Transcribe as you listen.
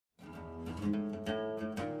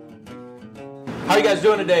How you guys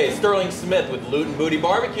doing today? Sterling Smith with Loot and Booty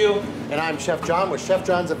Barbecue. And I'm Chef John with Chef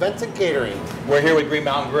John's Events and Catering. We're here with Green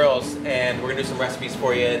Mountain Grills, and we're gonna do some recipes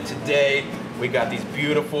for you. And today, we got these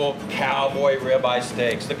beautiful cowboy ribeye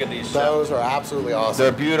steaks. Look at these. Those are absolutely awesome.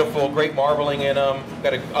 They're beautiful, great marbling in them.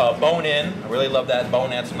 Got a bone in. I really love that.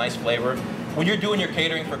 Bone adds some nice flavor. When you're doing your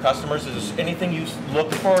catering for customers, is there anything you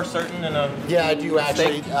look for certain in a Yeah, I do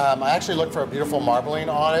actually. steak? I actually look for a beautiful marbling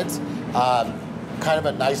on it. Kind of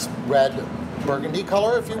a nice red burgundy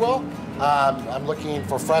color, if you will. I'm looking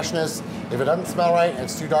for freshness. If it doesn't smell right and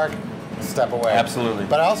it's too dark, step away. Absolutely.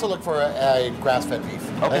 But I also look for a grass-fed beef.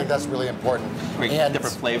 Okay. I think that's really important. Great, And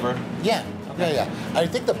different flavor. Yeah, Okay. yeah. I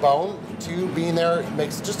think the bone, too, being there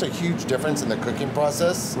makes just a huge difference in the cooking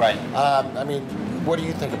process. Right. I mean, what do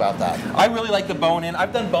you think about that? I really like the bone in.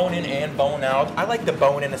 I've done bone in and bone out. I like the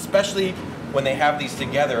bone in, especially when they have these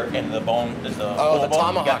together and the bone is the the bone.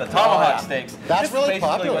 tomahawk. You got the tomahawk Oh, yeah. steaks. That's This is really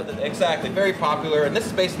basically popular. Exactly, very popular. And this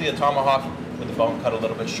is basically a tomahawk with the bone cut a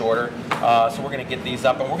little bit shorter. So we're going to get these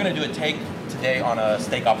up, and we're going to do a take today on a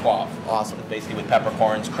steak au poivre. Awesome. Basically with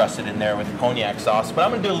peppercorns crusted in there with cognac sauce. But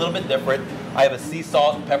I'm going to do a little bit different. I have a sea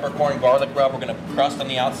salt, peppercorn, garlic rub. We're going to crust on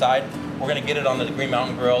the outside. We're going to get it on the Green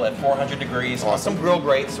Mountain Grill at 400 degrees on some grill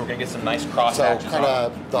grates. So we're going to get some nice cross So hatches kind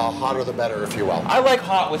on it. of the hotter the better, if you will. I like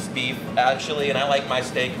hot with beef, actually, and I like my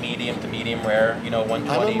steak medium to medium rare, you know,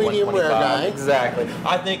 120, I'm a medium rare 125. guy. Exactly.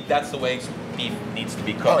 I think that's the way beef needs to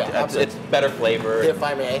be cooked. Oh, yeah, It's better flavor. If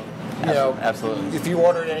I may, you know, Absolutely. if you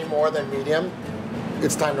ordered any more than medium,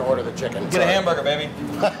 it's time to order the chicken. Get a hamburger, baby.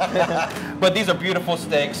 But these are beautiful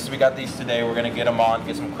steaks. We got these today. We're going to get them on,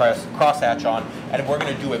 get some crosshatch on, and we're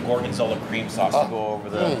going to do a Gorgonzola cream sauce to go over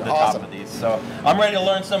the top awesome. of these. So I'm ready to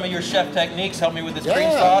learn some of your chef techniques. Help me with this cream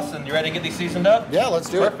Yeah. sauce, and you ready to get these seasoned up? Yeah, let's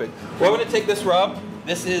do it. Perfect. We're going to take this rub.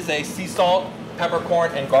 This is a sea salt,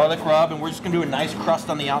 peppercorn, and garlic rub, and we're just going to do a nice crust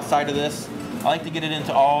on the outside of this. I like to get it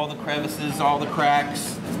into all the crevices, all the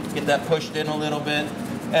cracks, get that pushed in a little bit.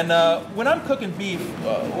 And when I'm cooking beef,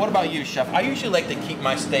 what about you, Chef? I usually like to keep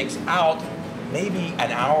my steaks out maybe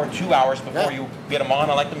an hour, 2 hours before you get them on.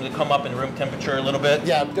 I like them to come up in room temperature a little bit.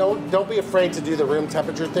 Yeah, don't be afraid to do the room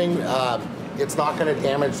temperature thing. It's not going to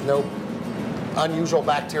damage. No unusual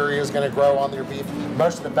bacteria is going to grow on your beef.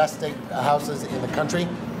 Most of the best steak houses in the country,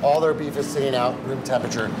 all their beef is sitting out room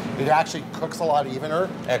temperature. It actually cooks a lot evener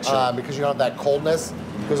because you don't have that coldness.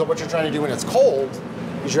 Because what you're trying to do when it's cold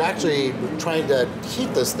is you're actually trying to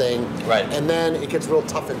heat this thing, and then it gets real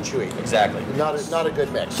tough and chewy. Exactly. Not a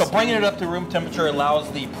good mix. So bringing it up to room temperature allows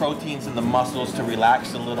the proteins and the muscles to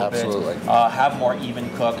relax a little Absolutely. bit, have more even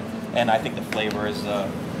cook, and I think the flavor is,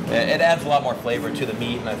 it adds a lot more flavor to the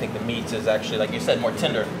meat, and I think the meat is actually, like you said, more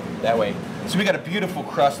tender that way. So we got a beautiful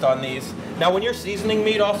crust on these. Now when you're seasoning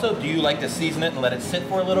meat also, do you like to season it and let it sit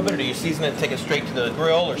for a little bit, or do you season it and take it straight to the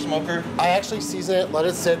grill or smoker? I actually season it, let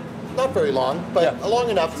it sit, not very long, but long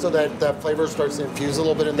enough so that the flavor starts to infuse a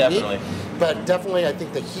little bit in the meat. But definitely, I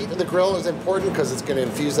think the heat of the grill is important because it's going to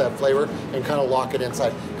infuse that flavor and kind of lock it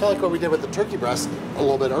inside. Kind of like what we did with the turkey breast a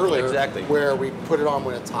little bit earlier, where we put it on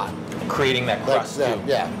when it's hot. Creating that crust too.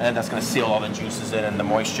 Yeah. And that's going to seal all the juices in and the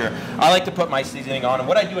moisture. I like to put my seasoning on, and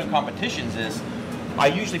what I do in competitions is I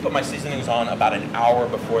usually put my seasonings on about an hour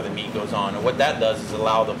before the meat goes on, and what that does is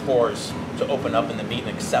allow the pores to open up in the meat and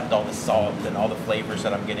accept all the salt and all the flavors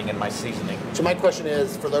that I'm getting in my seasoning. So my question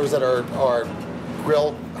is, for those that are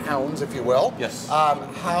grill hounds, if you will,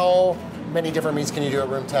 how many different meats can you do at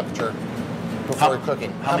room temperature before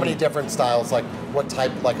cooking? How many different styles, like what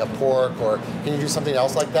type, like a pork, or can you do something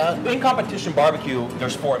else like that? In competition barbecue,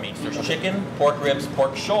 there's 4 meats. There's chicken, pork ribs,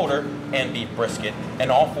 pork shoulder, and beef brisket.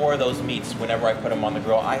 And all 4 of those meats, whenever I put them on the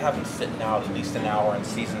grill, I have them sitting out at least an hour and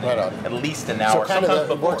seasoning at least an hour. So kind of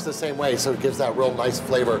it works the same way, so it gives that real nice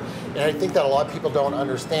flavor. And I think that a lot of people don't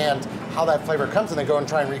understand how that flavor comes, and they go and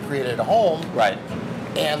try and recreate it at home. Right.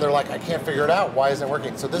 And they're like, I can't figure it out. Why isn't it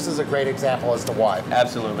working? So this is a great example as to why.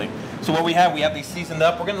 Absolutely. So what we have these seasoned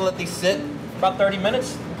up. We're going to let these sit about 30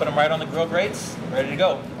 minutes. Put them right on the grill grates. Ready to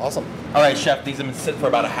go. Awesome. All right, Chef. These have been sitting for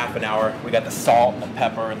about a half an hour. We got the salt and the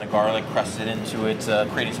pepper and the garlic crusted into it,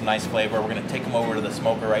 creating some nice flavor. We're going to take them over to the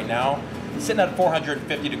smoker right now. Sitting at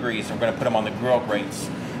 450 degrees. And we're going to put them on the grill grates.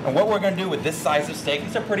 And what we're going to do with this size of steak,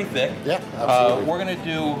 these are pretty thick. Yeah, absolutely. We're going to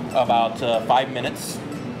do about 5 minutes.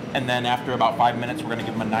 And then after about 5 minutes, we're going to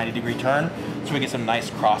give them a 90-degree turn, so we get some nice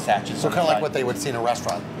cross hatches. So kind of like what they would see in a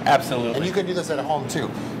restaurant. Absolutely. And you can do this at home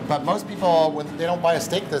too. But most people, when they don't buy a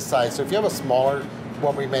steak this size, so if you have a smaller,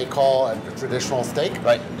 what we may call a traditional steak,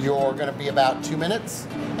 you're going to be about 2 minutes,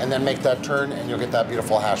 and then make that turn, and you'll get that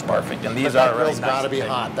beautiful hash bar. Perfect. And these are really nice. Got to be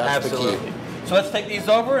hot. That's the key. So let's take these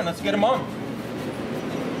over and let's get them on.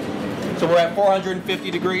 So we're at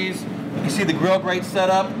 450 degrees. You can see the grill grate set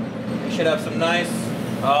up. You should have some nice,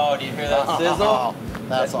 oh, do you hear that sizzle?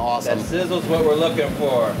 That's awesome. That sizzle's what we're looking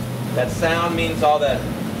for. That sound means all that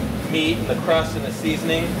meat and the crust and the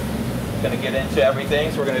seasoning is gonna get into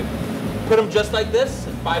everything. So we're gonna put them just like this.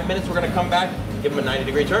 In 5 minutes, we're gonna come back, give them a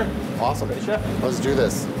 90-degree turn. Awesome. Ready, Chef? Let's do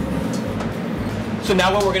this. So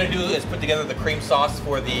now what we're gonna do is put together the cream sauce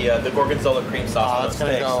for the Gorgonzola cream sauce. It's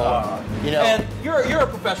gonna go, you know. And you're a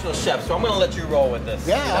professional chef, so I'm gonna let you roll with this.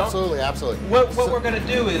 Yeah, you know? absolutely, absolutely. What we're gonna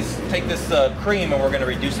do is take this cream and we're gonna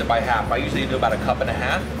reduce it by half. I usually do about 1.5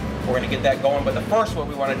 cups. We're gonna get that going, but the first what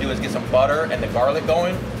we wanna do is get some butter and the garlic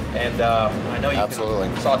going. And I know you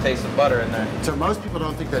can saute some butter in there. So most people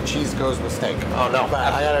don't think that cheese goes with steak. Oh no.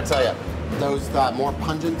 But I gotta tell you, those more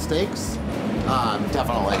pungent steaks,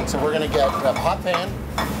 definitely. So we're gonna get a hot pan.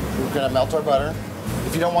 We're gonna melt our butter.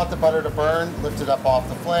 If you don't want the butter to burn, lift it up off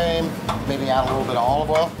the flame. Maybe add a little bit of olive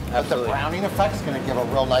oil. But the browning effect is gonna give a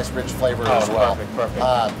real nice rich flavor as well.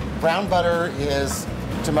 Perfect. Brown butter is,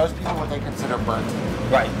 to most people, what they consider burnt.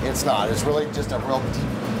 Right. It's not. It's really just a real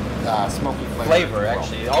deep, smoky flavor.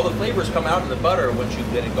 Actually, all the flavors come out in the butter once you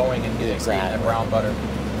get it going and get it that brown butter.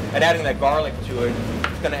 And adding that garlic to it,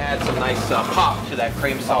 it's going to add some nice pop to that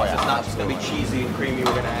cream sauce. It's not just going to be cheesy and creamy.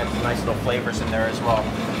 We're going to add some nice little flavors in there as well.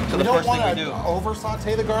 So you don't want to over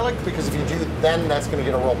saute the garlic, because if you do, then that's going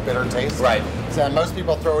to get a real bitter taste. Right. So most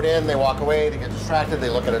people throw it in, they walk away, they get distracted, they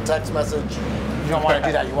look at a text message. You don't want to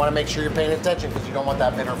do that. You want to make sure you're paying attention, because you don't want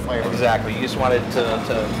that bitter flavor. Exactly. You just want it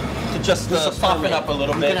to just soften up a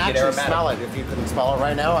little bit. You can actually smell it if you can smell it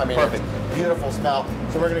right now. I mean, perfect. It's a beautiful smell.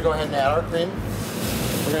 So we're going to go ahead and add our cream.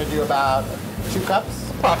 We're going to do about 2 cups.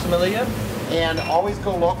 Approximately, yeah. And always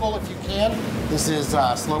go local if you can. This is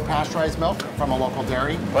slow pasteurized milk from a local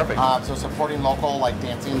dairy. Perfect. So supporting local, like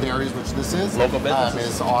Dancing Dairies, which this is. Local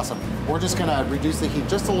businesses. Is awesome. We're just going to reduce the heat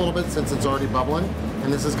just a little bit since it's already bubbling.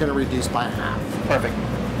 And this is going to reduce by half. Perfect.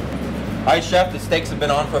 All right, Chef, the steaks have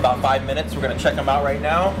been on for about 5 minutes. We're going to check them out right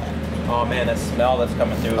now. Oh man, that smell that's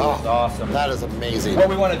coming through is awesome. That is amazing. What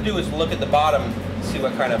we want to do is look at the bottom, see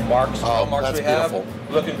what kind of marks, marks we have. Beautiful.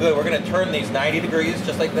 Looking good. We're going to turn these 90 degrees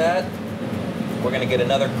just like that. We're going to get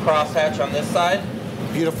another crosshatch on this side.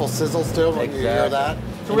 Beautiful sizzle still when you hear that.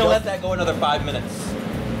 So we're going to let that go another 5 minutes.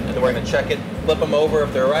 And then we're going to check it, flip them over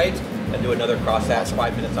if they're right, and do another crosshatch,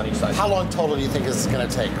 5 minutes on each side. How long total do you think this is going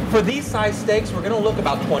to take? For these size steaks, we're going to look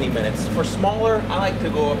about 20 minutes. For smaller, I like to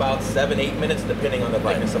go about 7-8 minutes, depending on the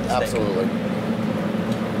thickness of the steak. Absolutely.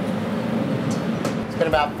 It's been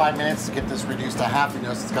about 5 minutes to get this reduced to half. You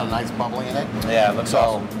notice it's got a nice bubbly in it. Yeah, it looks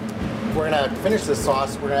awesome. We're going to finish this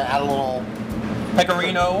sauce. We're going to add a little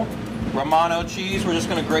Pecorino Romano cheese. We're just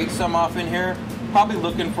going to grate some off in here. Probably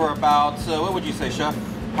looking for about, what would you say, Chef?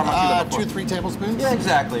 How much 2 or 3 tablespoons? Yeah,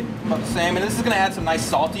 exactly. About the same. And this is going to add some nice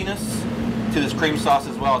saltiness to this cream sauce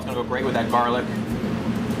as well. It's going to go great with that garlic.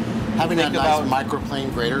 Having that nice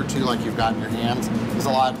microplane grater, too, like you've got in your hands, is a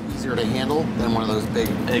lot easier to handle than one of those big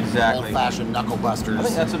old-fashioned knuckle busters. I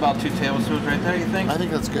think that's about 2 tablespoons right there, you think? I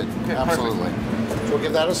think that's good. Okay, absolutely. Perfect. So we'll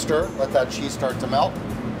give that a stir, let that cheese start to melt.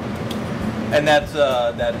 And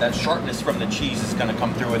that sharpness from the cheese is going to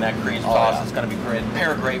come through in that cream sauce. It's going to be great,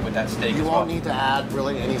 pair great with that steak. You won't need to add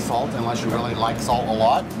really any salt unless you really like salt a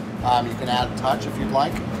lot. You can add a touch if you'd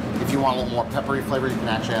like. If you want a little more peppery flavor, you can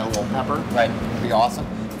actually add a little pepper. Right. It'd be awesome.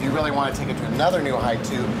 If you really want to take it to another new height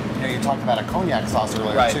too, you talked about a cognac sauce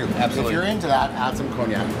earlier too. Absolutely. If you're into that, add some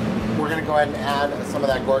cognac. We're going to go ahead and add some of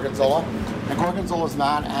that Gorgonzola. The Gorgonzola is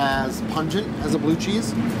not as pungent as a blue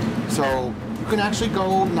cheese, so you can actually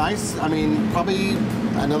go nice. I mean, probably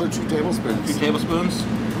another 2 tablespoons. 2 tablespoons?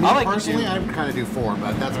 Personally, I kind of do 4,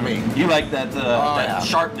 but that's me. You like that,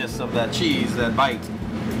 sharpness of that cheese, that bite.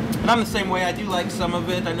 And I'm the same way. I do like some of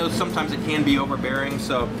it. I know sometimes it can be overbearing.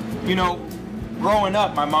 So, growing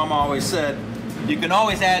up, my mama always said, you can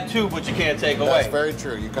always add to, but you can't take away. That's very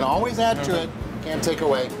true. You can always add to it, can't take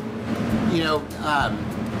away.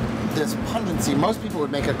 This pungency, most people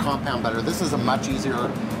would make a compound butter. This is a much easier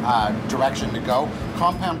direction to go.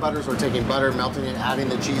 Compound butters are taking butter, melting it, adding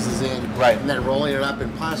the cheeses in, and then rolling it up in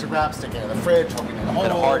plastic wrap, sticking it in the fridge, hoping it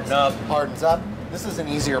hardens up. This is an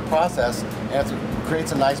easier process, and it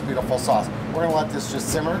creates a nice, beautiful sauce. We're gonna let this just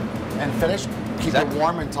simmer and finish. Keep it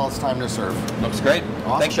warm until it's time to serve. Looks great.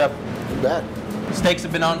 Awesome. Thanks, Chef. You bet. Steaks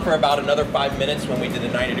have been on for about another 5 minutes when we did the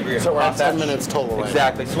 90-degree. So we're at 10 minutes total right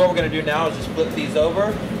Exactly. So what we're going to do now is just flip these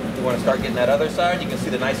over. We want to start getting that other side. You can see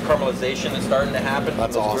the nice caramelization that's starting to happen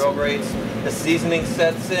from those grill grates. The seasoning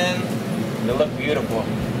sets in. They look beautiful.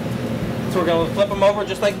 So we're going to flip them over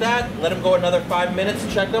just like that. Let them go another 5 minutes.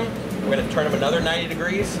 Check them. We're going to turn them another 90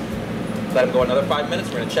 degrees. Let them go another 5 minutes.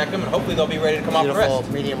 We're going to check them, and hopefully they'll be ready to come off the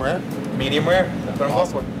rest. Medium rare. Medium rare. That's what I'm going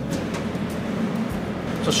for.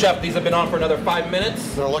 So Chef, these have been on for another 5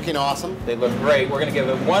 minutes. They're looking awesome. They look great. We're gonna give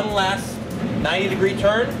it one last 90-degree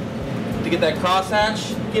turn to get that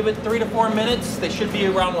crosshatch. Give it 3 to 4 minutes. They should be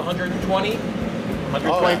around 120,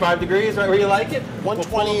 125 degrees, right where you like it.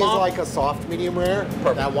 120 is like a soft medium rare.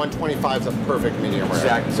 Perfect. That 125 is a perfect medium rare.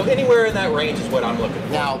 Exactly. So anywhere in that range is what I'm looking for.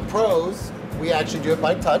 Now, pros, we actually do it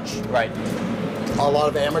by touch. Right. A lot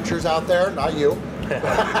of amateurs out there, not you,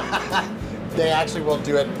 they actually will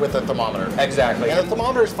do it with a thermometer. Exactly. And a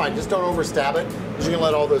thermometer is fine. Just don't overstab it, because you're going to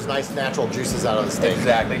let all those nice natural juices out of the steak.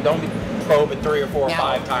 Exactly. Don't probe it 3 or 4 or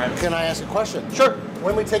 5 times. Can I ask a question? Sure.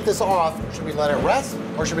 When we take this off, should we let it rest,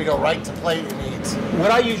 or should we go right to plate and eat?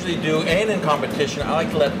 What I usually do, and in competition, I like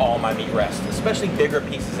to let all my meat rest, especially bigger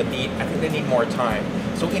pieces of meat. I think they need more time.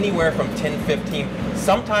 So anywhere from 10, 15,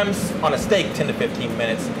 sometimes on a steak, 10 to 15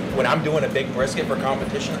 minutes. When I'm doing a big brisket for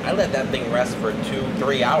competition, I let that thing rest for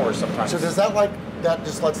 2-3 hours sometimes. So does that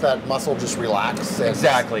just lets that muscle just relax? And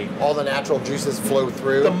Exactly. all the natural juices flow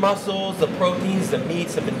through? The muscles, the proteins, the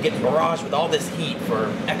meats have been getting barraged with all this heat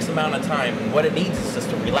for X amount of time, and what it needs is just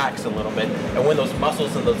to relax a little bit. And when those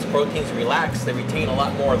muscles and those proteins relax, they retain a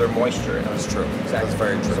lot more of their moisture. That's true. Exactly. That's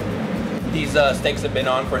very true. These steaks have been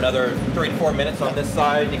on for another 3 to 4 minutes on this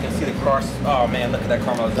side. You can see the crust. Oh man, look at that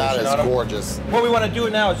caramelization. That is on them. gorgeous. What we want to do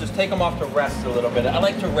now is just take them off to rest a little bit. I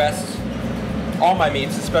like to rest all my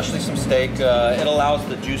meats, especially some steak. It allows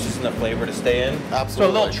the juices and the flavor to stay in. Absolutely. So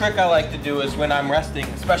a little trick I like to do is when I'm resting,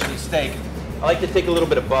 especially steak, I like to take a little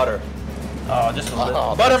bit of butter. Oh, just a little.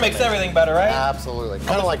 Oh, butter that's makes amazing. everything better, right? Absolutely.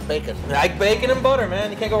 Kind of like bacon. Like bacon and butter, man.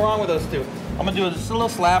 You can't go wrong with those two. I'm gonna do just a little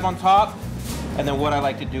slab on top, and then what I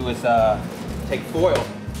like to do is take foil.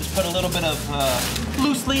 Just put a little bit of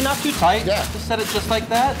loosely, not too tight. Yeah. Just set it just like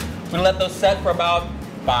that. We're gonna let those set for about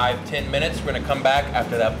 5-10 minutes. We're gonna come back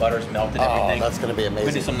after that butter's melted. Everything. Oh, that's going to be amazing.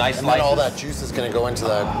 We do some nice and slices. then all that juice is going to go into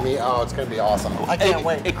the meat. Oh, it's going to be awesome. I can't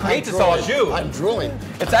wait. It creates I'm its au drooling. jus. I'm drooling.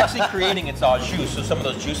 It's actually creating its au jus. So some of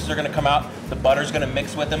those juices are gonna come out. The butter's gonna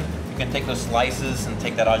mix with them. You can take those slices and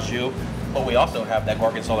take that au jus. But we also have that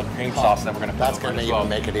Gorgonzola cream sauce that we're gonna put That's over going it to as well. even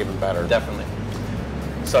make it even better. Definitely.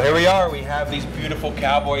 So here we are. We have these beautiful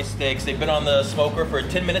cowboy steaks. They've been on the smoker for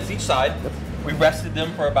 10 minutes each side. Yep. We rested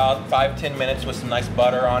them for about 5-10 minutes with some nice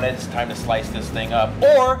butter on it. It's time to slice this thing up.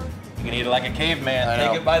 Or you can eat it like a caveman. I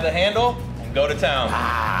Take know. it by the handle and go to town.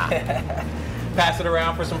 Pass it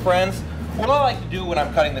around for some friends. What I like to do when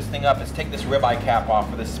I'm cutting this thing up is take this ribeye cap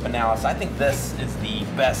off for this spinalis. I think this is the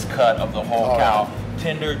best cut of the whole cow.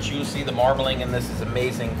 Tender, juicy, the marbling in this is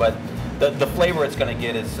amazing, but the flavor it's going to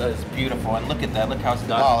get is beautiful. And look at that, look how it's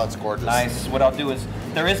done. Oh, that's gorgeous. Nice. What I'll do is,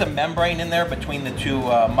 there is a membrane in there between the two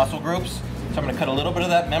muscle groups, so I'm going to cut a little bit of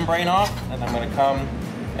that membrane off, and I'm going to come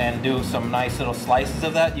and do some nice little slices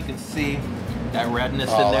of that. You can see that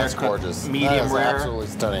redness in there. That's gorgeous. Medium that is rare. absolutely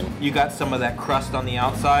stunning. You got some of that crust on the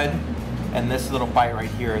outside, and this little bite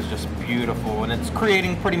right here is just beautiful. And it's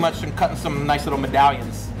creating pretty much and cutting some nice little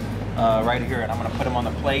medallions right here. And I'm gonna put them on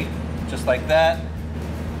the plate just like that.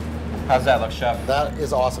 How's that look, Chef? That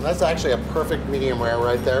is awesome. That's actually a perfect medium rare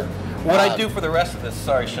right there. What I do for the rest of this,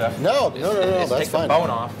 sorry, Chef. No, is that's take fine. the bone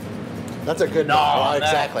off. That's a good Gnaw on that.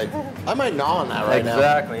 Exactly. I might gnaw on that right now.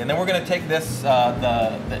 Exactly. And then we're gonna take this,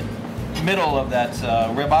 the middle of that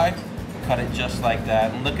ribeye, cut it just like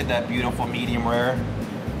that. And look at that beautiful medium rare.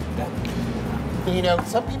 You know,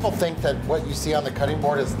 some people think that what you see on the cutting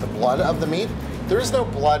board is the blood of the meat. There is no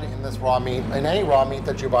blood in this raw meat, in any raw meat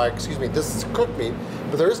that you buy. Excuse me, this is cooked meat,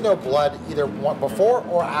 but there is no blood either before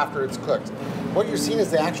or after it's cooked. What you're seeing is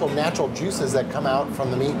the actual natural juices that come out from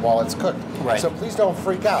the meat while it's cooked. Right. So please don't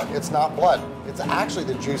freak out. It's not blood. It's actually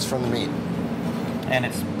the juice from the meat. And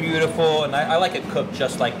it's beautiful, and I like it cooked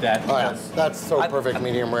just like that. Oh, yeah. because That's so perfect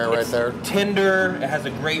medium rare right it's there. Tender, it has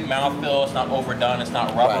a great mouthfeel, it's not overdone, it's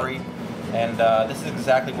not rubbery. Right. And this is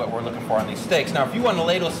exactly what we're looking for on these steaks. Now, if you want to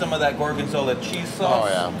ladle some of that Gorgonzola cheese sauce, Oh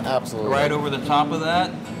yeah, absolutely. right over the top of that.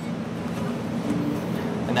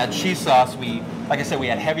 And that cheese sauce, like I said, we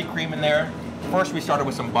had heavy cream in there. First, we started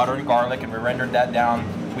with some butter and garlic, and we rendered that down.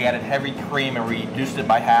 We added heavy cream and reduced it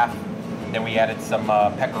by half. Then we added some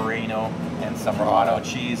pecorino and some Romano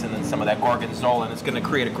cheese, and then some of that Gorgonzola, and it's going to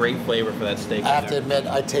create a great flavor for that steak. I have to admit,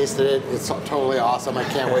 I tasted it. It's totally awesome. I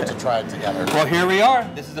can't wait to try it together. Well, here we are.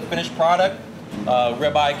 This is the finished product,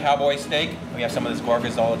 ribeye cowboy steak. We have some of this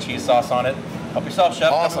Gorgonzola cheese sauce on it. Help yourself,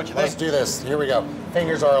 Chef. Awesome. Tell me what you Let's think. do this. Here we go.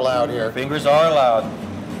 Fingers are allowed here. Fingers are allowed.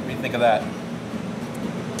 What do you think of that?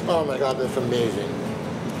 Oh my God, that's amazing.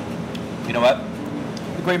 You know what?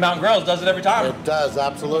 The Great Mountain Grills does it every time. It does,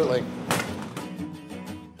 absolutely.